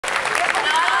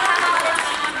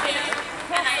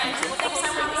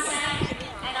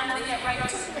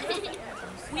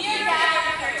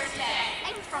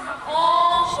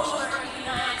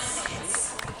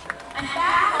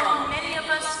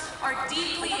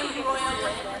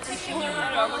in particular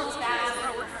local battles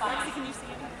that we're fighting.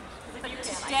 But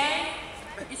today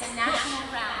is a national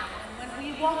round, and when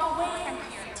we walk away from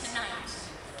here tonight,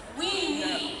 we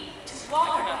need to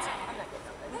walk away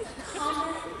with a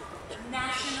common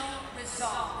national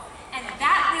resolve. And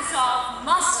that resolve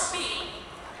must be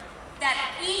that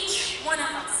each one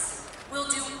of us will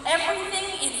do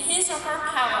everything in his or her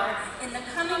power in the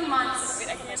coming months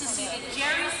to see that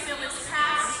Jerry's bill is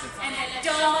passed and that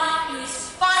DOMA is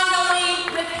finally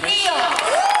repealed.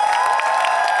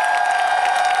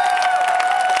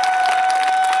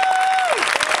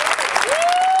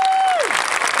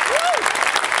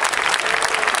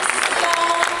 This is a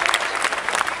goal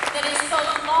that is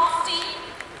both lofty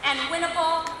and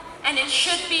winnable, and it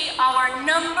should be our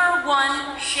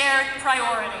 #1 shared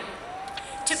priority.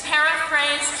 To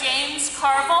paraphrase James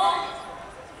Carville,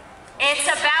 it's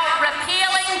about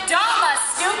repealing DOMA,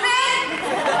 stupid!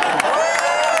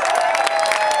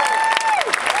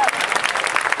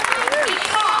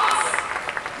 Because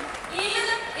even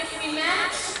if we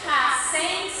manage to pass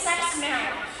same-sex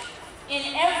marriage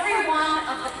in every one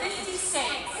of the 50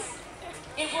 states,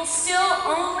 it will still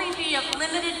only be of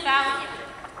limited value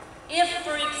if,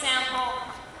 for example,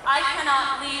 I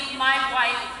cannot leave my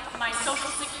wife my Social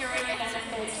Security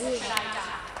benefits should I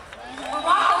die.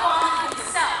 Barack Obama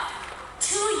himself,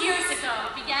 2 years ago,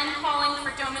 began calling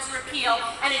for DOMA's repeal,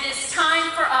 and it is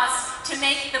time for us to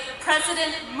make the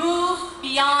president move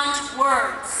beyond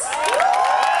words.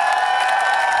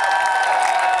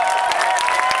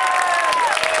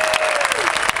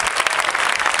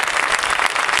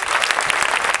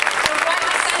 The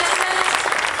right sentiment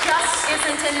just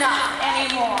isn't enough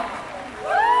anymore.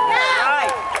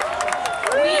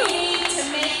 We need to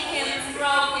make him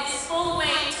throw his full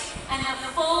weight and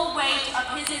the full weight of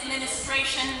his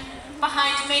administration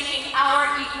behind making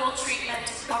our equal treatment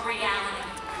a reality.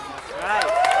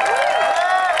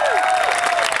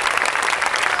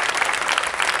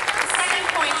 The second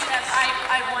point that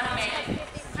I want to make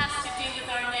has to do with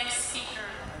our next speaker,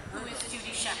 who is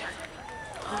Judy Shepard.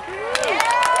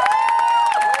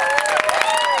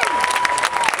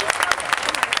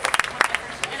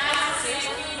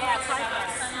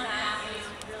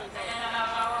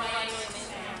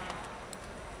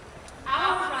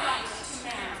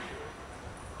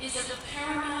 Is of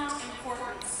paramount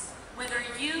importance whether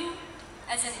you,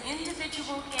 as an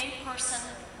individual gay person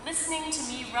listening to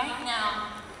me right now,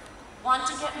 want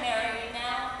to get married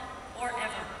now or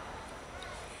ever.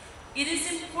 It is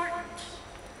important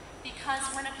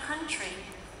because when a country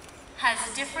has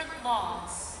different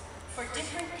laws for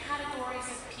different categories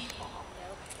of people,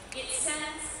 it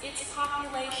sends its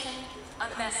population a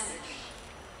message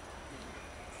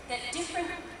that the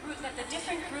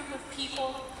different group of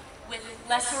people with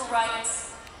lesser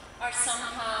rights are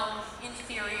somehow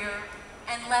inferior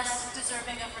and less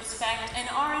deserving of respect and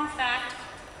are in fact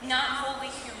not wholly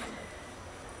human.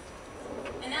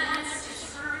 And that message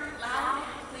is heard loud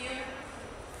and clear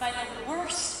by the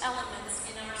worst elements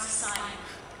in our society.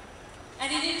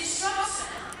 And it instructs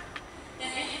them